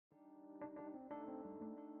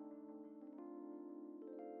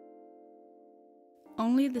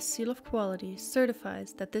Only the seal of quality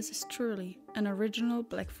certifies that this is truly an original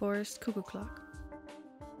Black-Forest Cuckoo Clock.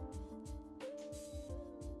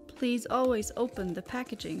 Please always open the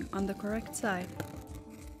packaging on the correct side.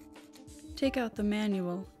 Take out the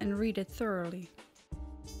manual and read it thoroughly.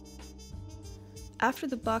 After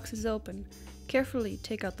the box is open, carefully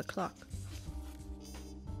take out the clock.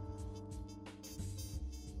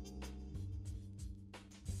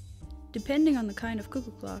 Depending on the kind of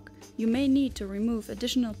cuckoo clock, you may need to remove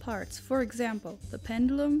additional parts, for example, the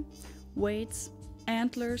pendulum, weights,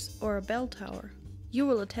 antlers, or a bell tower. You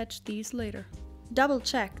will attach these later. Double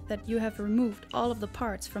check that you have removed all of the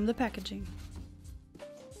parts from the packaging.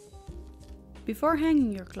 Before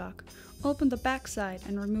hanging your clock, open the back side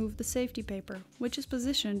and remove the safety paper, which is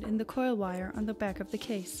positioned in the coil wire on the back of the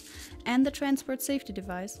case, and the transport safety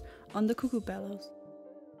device on the cuckoo bellows.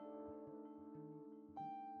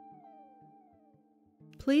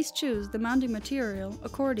 Please choose the mounting material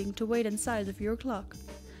according to weight and size of your clock.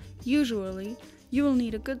 Usually, you will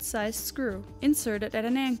need a good-sized screw inserted at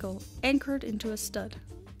an ankle, anchored into a stud.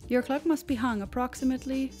 Your clock must be hung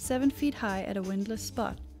approximately 7 feet high at a windless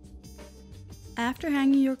spot. After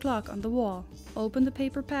hanging your clock on the wall, open the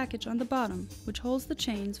paper package on the bottom, which holds the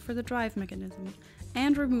chains for the drive mechanism,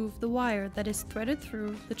 and remove the wire that is threaded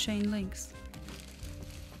through the chain links.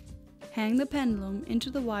 Hang the pendulum into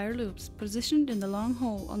the wire loops positioned in the long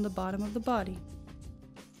hole on the bottom of the body.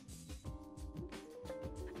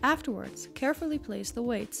 Afterwards, carefully place the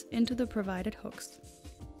weights into the provided hooks.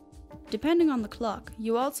 Depending on the clock,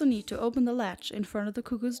 you also need to open the latch in front of the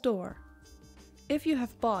cuckoo's door. If you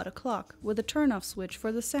have bought a clock with a turn-off switch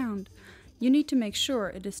for the sound, you need to make sure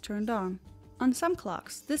it is turned on. On some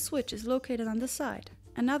clocks, this switch is located on the side,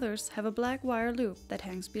 and others have a black wire loop that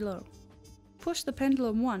hangs below. Push the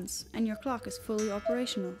pendulum once and your clock is fully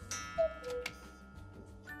operational.